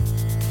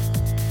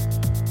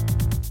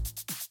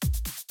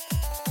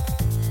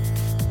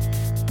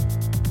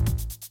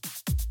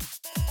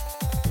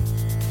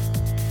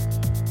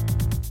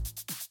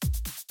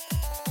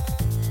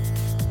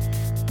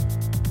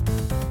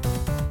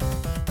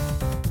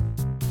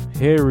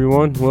Hey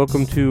everyone,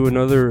 welcome to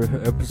another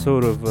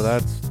episode of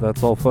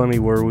That's All Funny,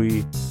 where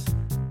we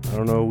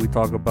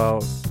talk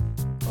about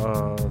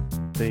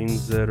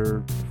things that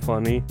are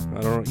funny.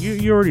 I don't know,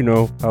 you already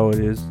know how it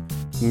is.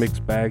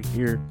 Mixed bag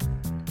here.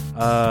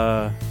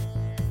 Again,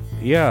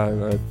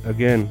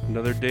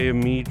 another day of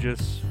me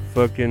just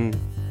fucking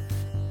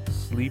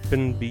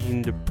sleeping,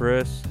 being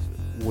depressed,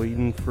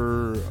 waiting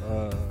for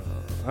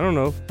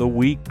the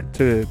week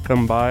to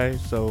come by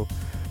so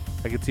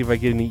I can see if I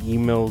get any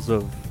emails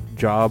of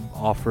job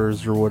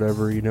offers or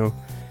whatever, And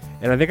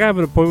I think I have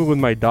an appointment with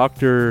my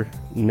doctor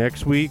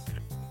next week.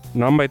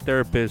 Not my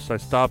therapist. I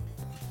stopped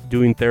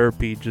doing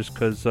therapy just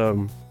because, I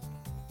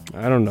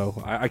don't know.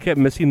 I kept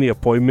missing the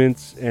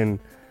appointments and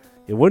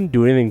it wouldn't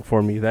do anything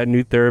for me. That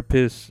new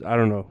therapist, I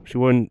don't know.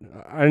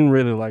 I didn't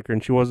really like her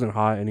and she wasn't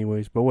hot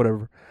anyways, but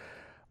whatever.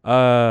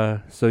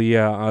 I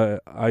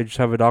just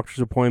have a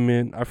doctor's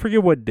appointment. I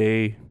forget what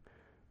day.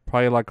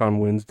 Probably like on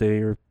Wednesday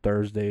or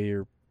Thursday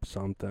or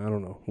something. I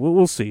don't know.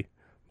 We'll see.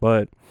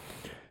 But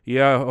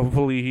yeah,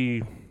 hopefully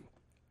he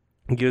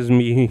gives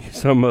me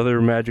some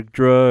other magic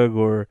drug,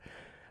 or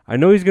I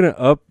know he's gonna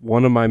up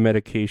one of my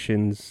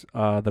medications,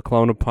 the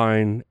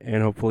Klonopine,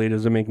 and hopefully it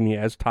doesn't make me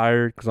as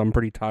tired because I'm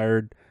pretty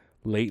tired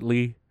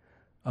lately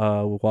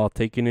while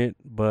taking it.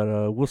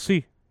 But we'll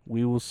see.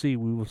 We will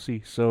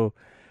see. So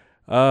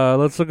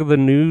let's look at the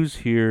news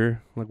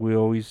here, like we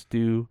always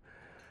do.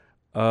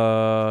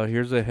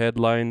 Here's a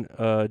headline.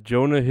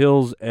 Jonah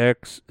Hill's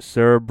ex,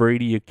 Sarah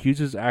Brady,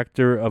 accuses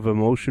actor of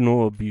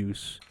emotional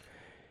abuse.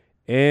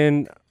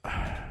 And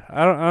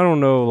I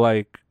don't know,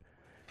 like,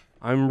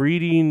 I'm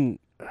reading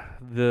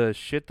the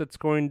shit that's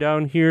going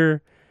down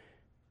here,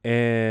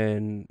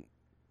 and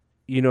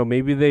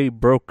maybe they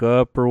broke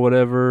up or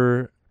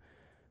whatever,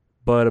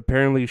 but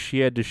apparently she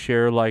had to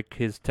share like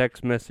his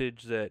text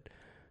message that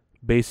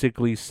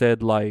basically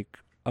said like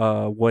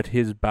what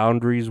his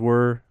boundaries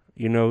were.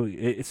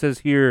 It says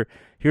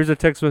here's a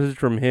text message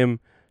from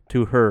him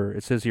to her.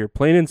 It says here,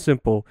 plain and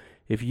simple,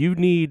 if you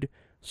need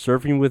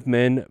surfing with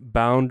men,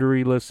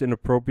 boundaryless,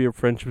 inappropriate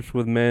friendships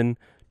with men,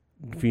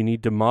 if you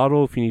need to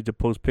model, if you need to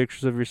post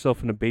pictures of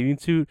yourself in a bathing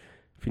suit,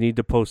 if you need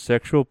to post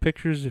sexual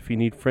pictures, if you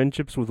need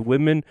friendships with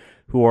women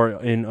who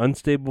are in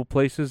unstable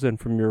places and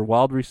from your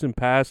wild recent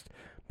past,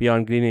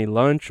 beyond getting a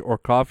lunch or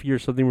coffee or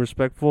something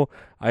respectful,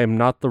 I am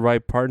not the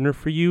right partner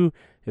for you.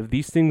 If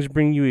these things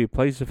bring you a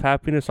place of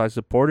happiness, I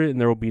support it,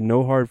 and there will be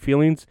no hard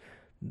feelings.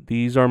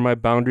 These are my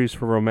boundaries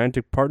for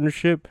romantic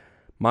partnership.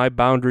 My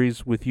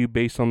boundaries with you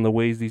based on the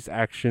ways these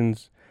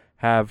actions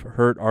have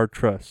hurt our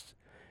trust.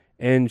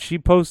 And she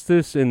posts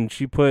this, and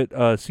she put,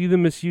 see the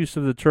misuse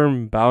of the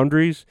term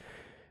boundaries.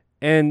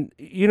 And,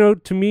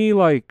 to me,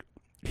 like,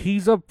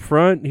 he's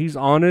upfront, he's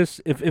honest.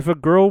 If a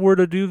girl were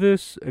to do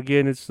this,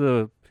 again, it's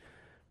the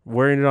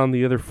wearing it on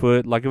the other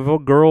foot. Like, if a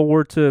girl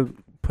were to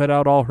put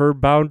out all her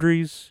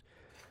boundaries,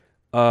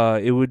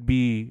 it would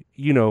be,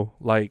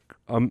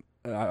 a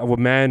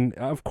man,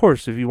 of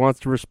course, if he wants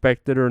to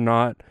respect it or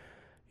not,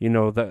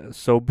 that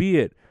so be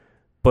it.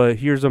 But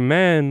here's a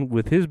man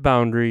with his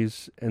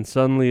boundaries, and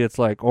suddenly it's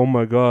like, oh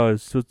my God,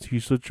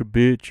 he's such a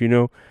bitch,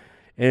 And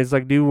it's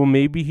like, dude, well,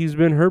 maybe he's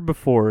been hurt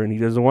before and he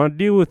doesn't want to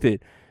deal with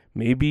it.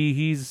 Maybe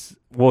he's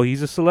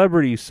a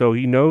celebrity, so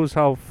he knows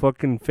how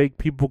fucking fake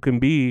people can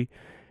be,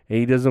 and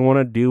he doesn't want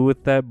to deal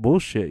with that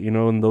bullshit,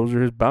 and those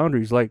are his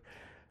boundaries. Like,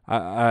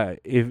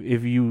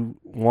 if you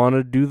want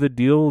to do the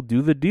deal,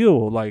 do the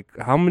deal. Like,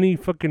 how many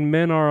fucking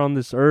men are on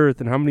this earth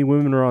and how many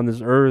women are on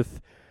this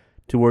earth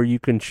to where you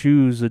can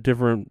choose a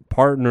different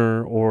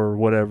partner or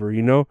whatever,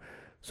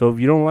 So if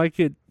you don't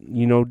like it,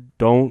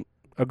 don't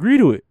agree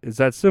to it. It's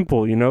that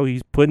simple,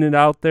 He's putting it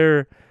out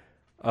there,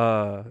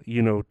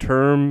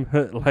 term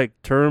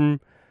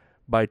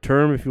by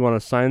term, if you want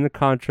to sign the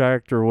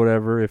contract or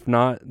whatever. If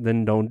not,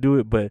 then don't do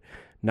it. But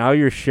now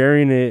you're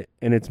sharing it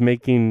and it's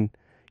making...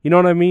 You know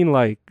what I mean?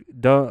 Like,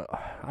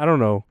 I don't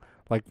know.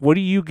 Like, what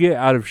do you get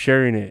out of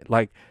sharing it?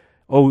 Like,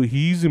 oh,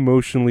 he's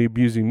emotionally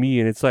abusing me.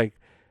 And it's like,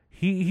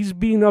 he's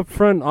being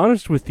upfront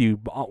honest with you.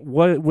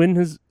 When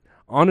has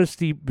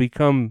honesty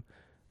become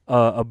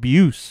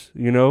abuse?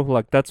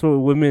 Like, that's what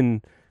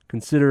women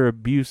consider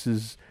abuse,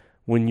 is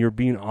when you're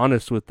being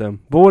honest with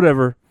them. But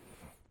whatever.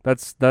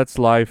 That's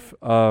life.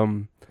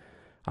 I'm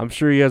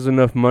sure he has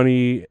enough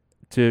money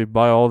to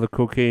buy all the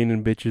cocaine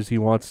and bitches he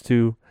wants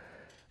to.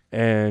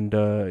 And,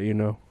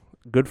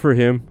 good for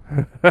him.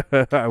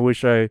 I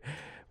wish I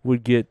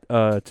would get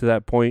to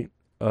that point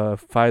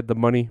if I had the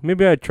money.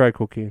 Maybe I'd try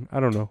cocaine. I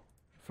don't know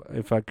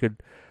if I could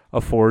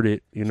afford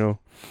it,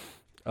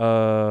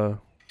 So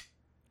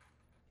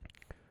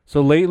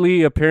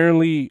lately,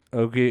 apparently,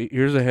 okay,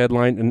 here's a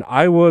headline. An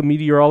Iowa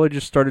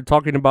meteorologist started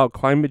talking about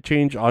climate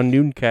change on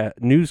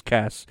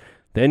newscasts.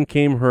 Then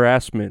came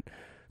harassment.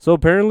 So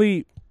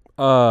apparently,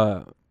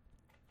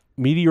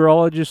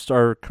 meteorologists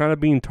are kind of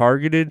being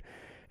targeted.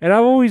 And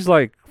I've always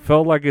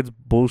felt like it's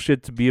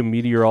bullshit to be a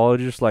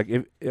meteorologist. Like,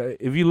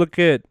 if you look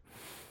at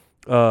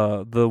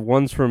the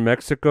ones from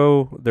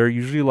Mexico, they're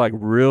usually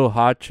real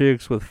hot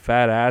chicks with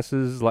fat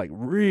asses, like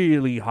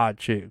really hot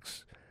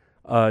chicks.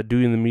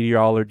 doing the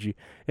meteorology.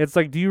 It's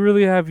like, do you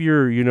really have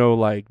your,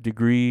 like,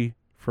 degree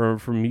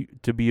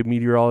to be a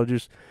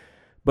meteorologist?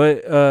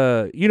 But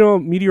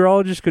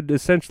meteorologists could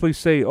essentially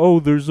say, oh,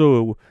 there's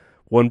a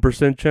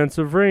 1% chance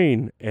of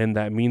rain, and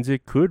that means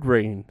it could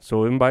rain.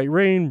 So it might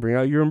rain, bring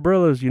out your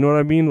umbrellas. You know what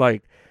I mean?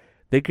 Like,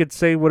 they could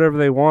say whatever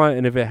they want,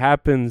 and if it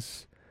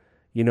happens,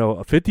 a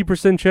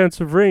 50% chance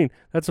of rain,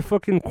 that's a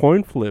fucking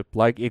coin flip.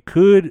 Like, it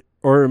could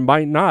or it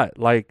might not.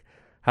 Like,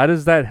 how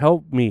does that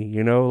help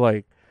me?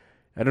 Like,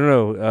 I don't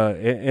know.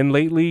 And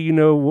lately,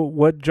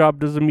 what job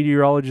does a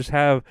meteorologist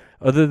have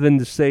other than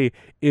to say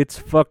it's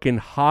fucking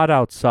hot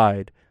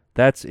outside?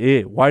 That's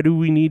it. Why do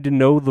we need to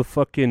know the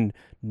fucking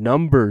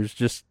numbers?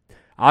 Just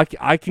I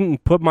can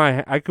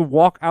I could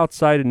walk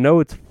outside and know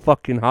it's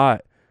fucking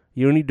hot.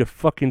 You don't need to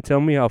fucking tell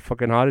me how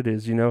fucking hot it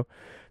is. So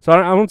I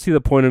don't see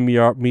the point of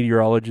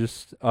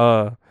meteorologists.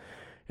 And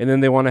then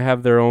they want to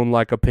have their own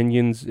like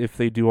opinions if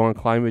they do on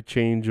climate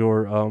change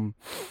or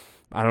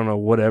I don't know,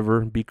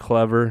 whatever. Be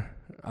clever.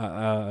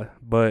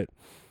 But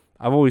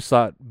I've always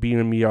thought being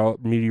a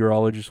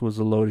meteorologist was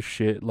a load of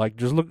shit. Like,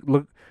 just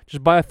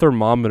just buy a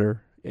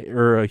thermometer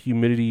or a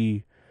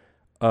humidity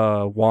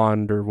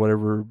wand or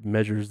whatever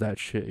measures that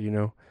shit.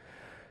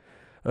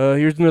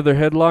 Here's another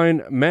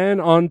headline: Man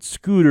on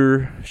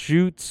scooter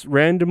shoots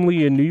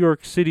randomly in New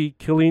York City,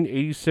 killing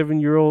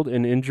 87-year-old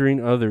and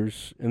injuring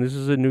others. And this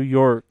is in New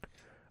York.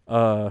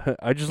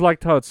 I just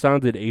liked how it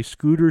sounded. A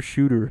scooter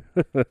shooter.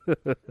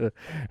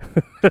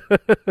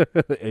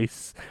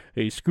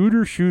 a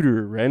scooter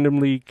shooter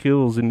randomly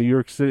kills in New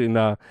York City.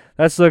 Nah,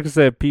 that sucks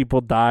that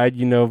people died,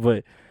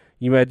 but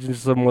you imagine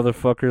some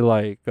motherfucker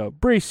like,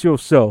 brace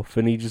yourself,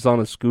 and he just on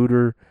a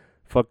scooter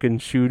fucking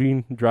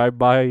shooting, drive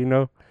by,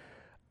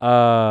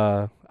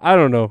 I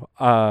don't know.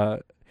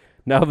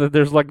 Now that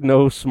there's like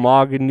no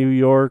smog in New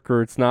York,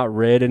 or it's not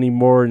red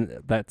anymore, and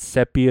that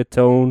sepia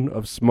tone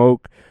of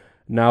smoke,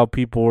 now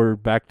people are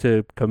back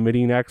to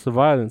committing acts of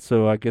violence.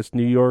 So I guess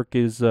New York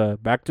is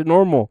back to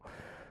normal.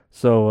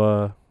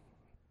 So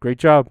great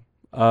job.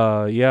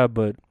 Yeah,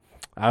 but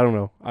I don't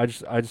know. I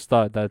just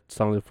thought that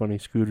sounded funny.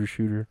 Scooter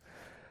shooter.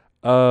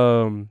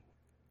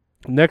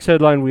 Next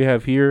headline we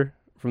have here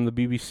from the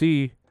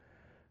BBC,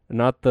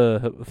 not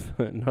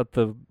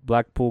the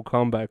Blackpool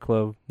Combat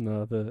Club.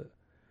 No, the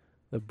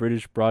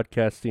British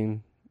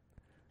Broadcasting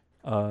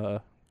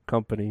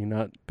company,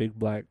 not Big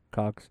Black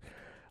Cocks.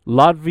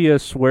 Latvia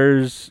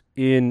swears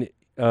in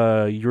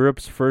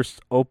Europe's first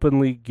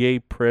openly gay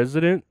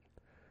president.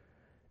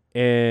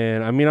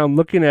 And I mean, I'm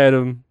looking at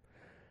him,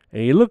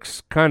 and he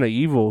looks kind of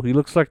evil. He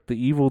looks like the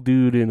evil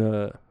dude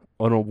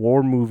on a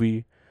war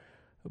movie.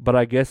 But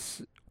I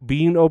guess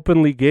being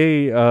openly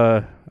gay,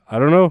 I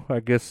don't know.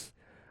 I guess,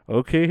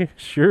 okay,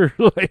 sure.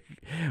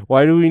 Like,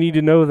 why do we need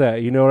to know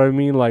that? You know what I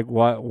mean? Like,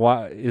 why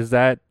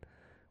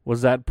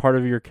was that part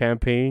of your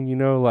campaign?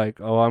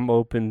 Like, oh, I'm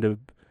open to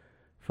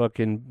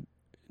fucking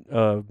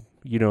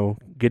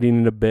getting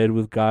into bed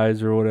with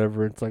guys or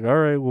whatever. It's like, all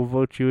right, we'll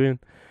vote you in.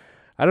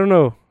 I don't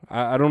know.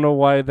 I don't know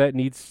why that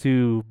needs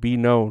to be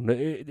known.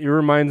 It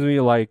reminds me,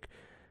 like,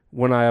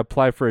 when I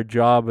apply for a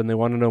job and they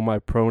want to know my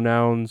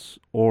pronouns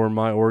or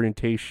my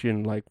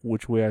orientation, like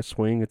which way I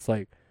swing. It's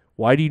like,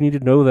 why do you need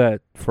to know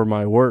that for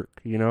my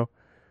work?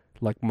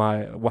 Like,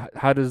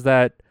 how does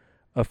that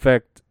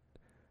affect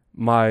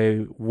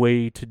my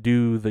way to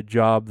do the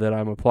job that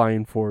I'm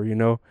applying for?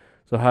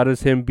 So how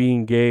does him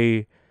being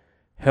gay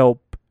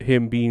help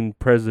him being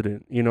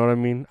president? You know what I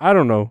mean? I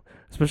don't know.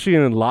 Especially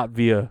in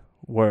Latvia,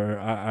 where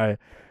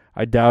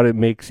I doubt it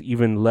makes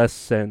even less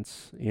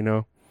sense,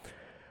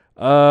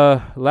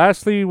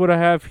 Lastly, what I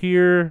have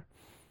here,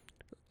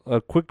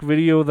 a quick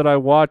video that I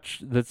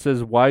watched that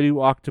says, why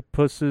do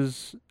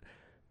octopuses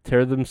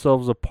tear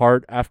themselves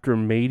apart after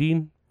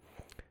mating?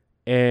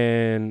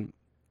 And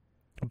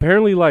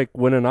apparently, like,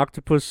 when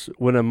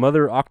a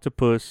mother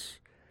octopus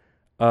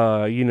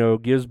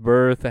gives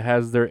birth, it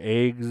has their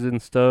eggs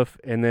and stuff,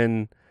 and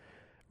then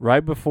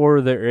right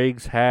before their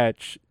eggs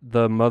hatch,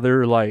 the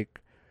mother, like,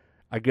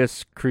 I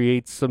guess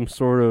creates some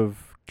sort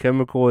of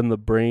chemical in the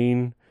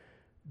brain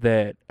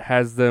that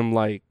has them,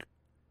 like,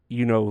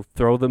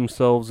 throw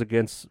themselves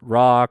against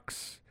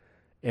rocks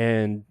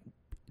and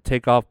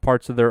take off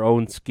parts of their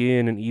own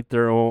skin and eat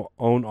their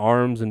own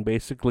arms and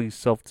basically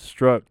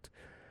self-destruct.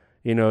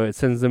 It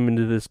sends them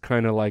into this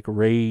kind of like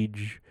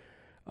rage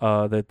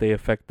that they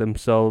affect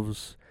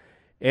themselves.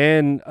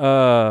 And,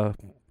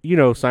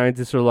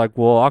 scientists are like,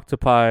 well,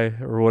 octopi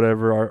or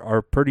whatever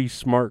are pretty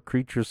smart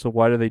creatures, so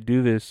why do they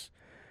do this?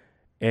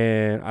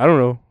 And I don't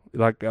know.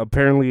 Like,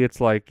 apparently it's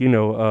like,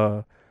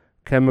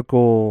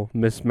 chemical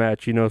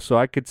mismatch, so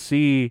I could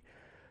see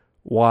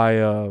why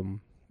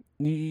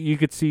you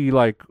could see,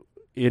 like,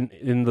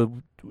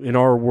 in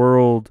our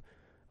world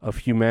of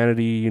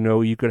humanity,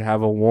 you could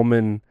have a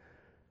woman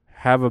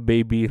have a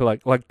baby,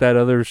 like that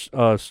other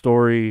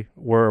story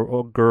where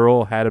a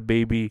girl had a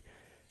baby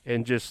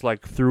and just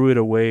like threw it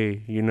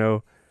away,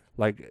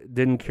 like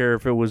didn't care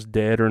if it was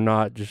dead or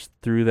not, just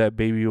threw that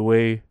baby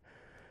away.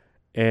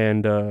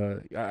 And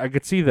I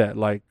could see that,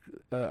 like,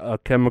 a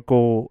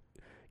chemical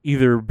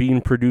either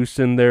being produced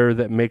in there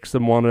that makes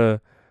them want to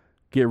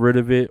get rid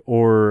of it,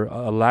 or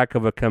a lack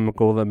of a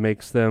chemical that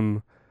makes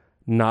them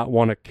not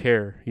want to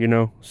care, you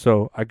know?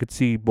 So I could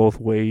see both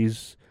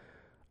ways.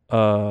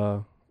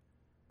 I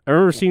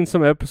remember seeing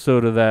some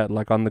episode of that,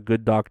 like on The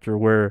Good Doctor,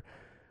 where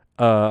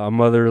a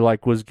mother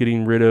like was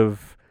getting rid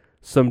of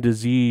some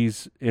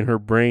disease in her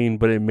brain,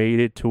 but it made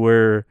it to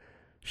where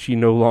she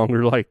no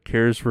longer like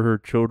cares for her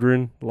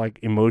children, like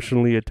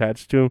emotionally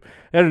attached to them.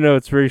 I don't know,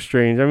 it's very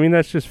strange. I mean,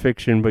 that's just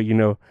fiction, but you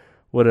know,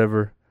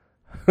 whatever.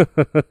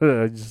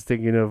 I'm just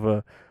thinking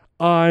of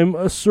I'm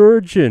a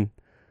surgeon.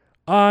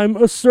 I'm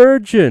a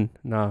surgeon.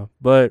 Nah,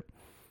 but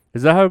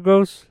is that how it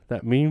goes?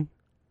 That meme?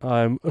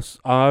 I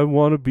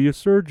want to be a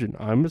surgeon.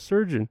 I'm a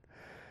surgeon.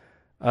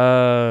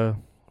 I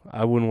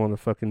wouldn't want to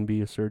fucking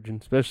be a surgeon,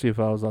 especially if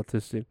I was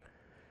autistic.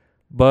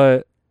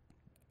 But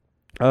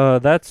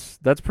that's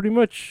pretty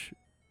much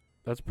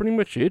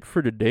it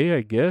for today,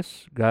 I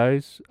guess,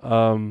 guys.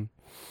 I'm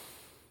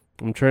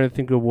trying to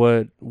think of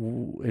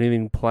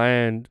anything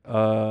planned.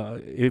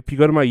 If you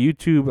go to my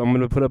YouTube, I'm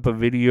gonna put up a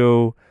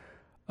video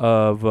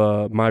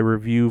of my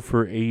review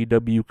for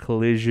AEW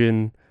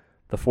Collision,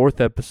 the 4th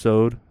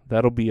episode.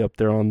 That'll be up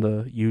there on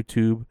the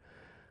YouTube,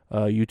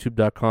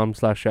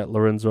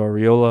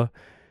 youtube.com/@LorenzoAriola.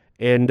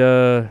 And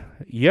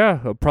yeah,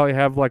 I'll probably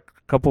have like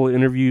a couple of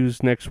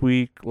interviews next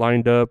week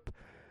lined up.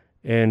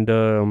 And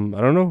I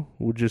don't know,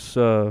 we'll just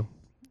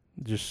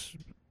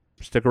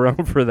stick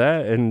around for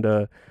that.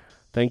 And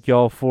thank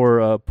y'all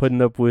for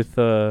putting up with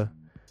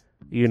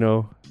you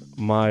know,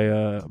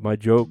 my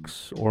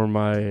jokes or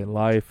my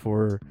life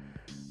or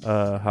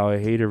how I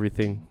hate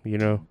everything, you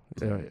know.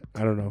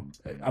 I don't know.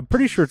 I'm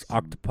pretty sure it's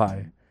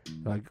octopi.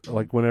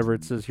 Like whenever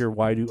it says here,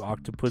 why do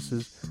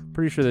octopuses?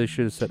 Pretty sure they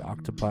should have said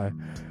octopi.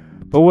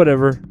 But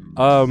whatever.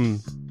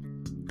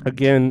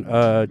 Again,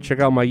 check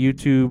out my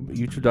YouTube,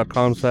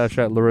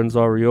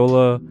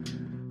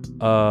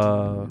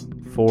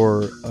 youtube.com/@LorenzoAriola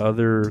for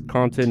other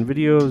content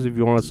videos. If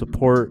you want to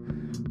support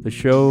the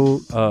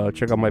show,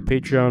 check out my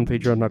Patreon,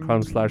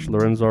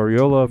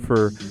 patreon.com/LorenzoAriola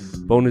for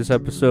bonus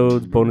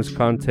episodes, bonus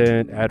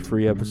content,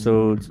 ad-free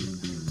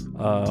episodes,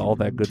 all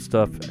that good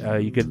stuff.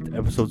 You get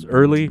episodes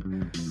early.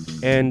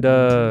 And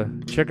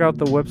check out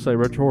the website,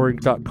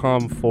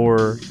 retrohorrorinc.com,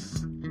 for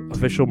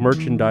official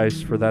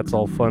merchandise for That's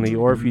All Funny.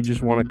 Or if you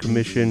just want to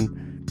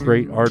commission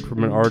great art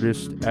from an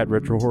artist, at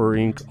Retro Horror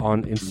Inc.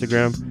 on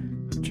Instagram,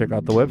 check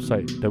out the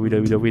website,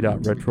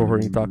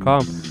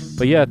 www.retrohorrorinc.com.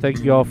 But yeah,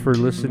 thank you all for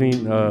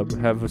listening.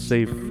 Have a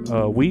safe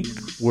week.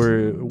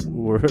 We're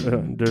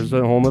there's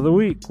a whole nother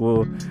week.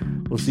 We'll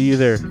see you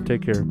there.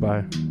 Take care.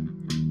 Bye.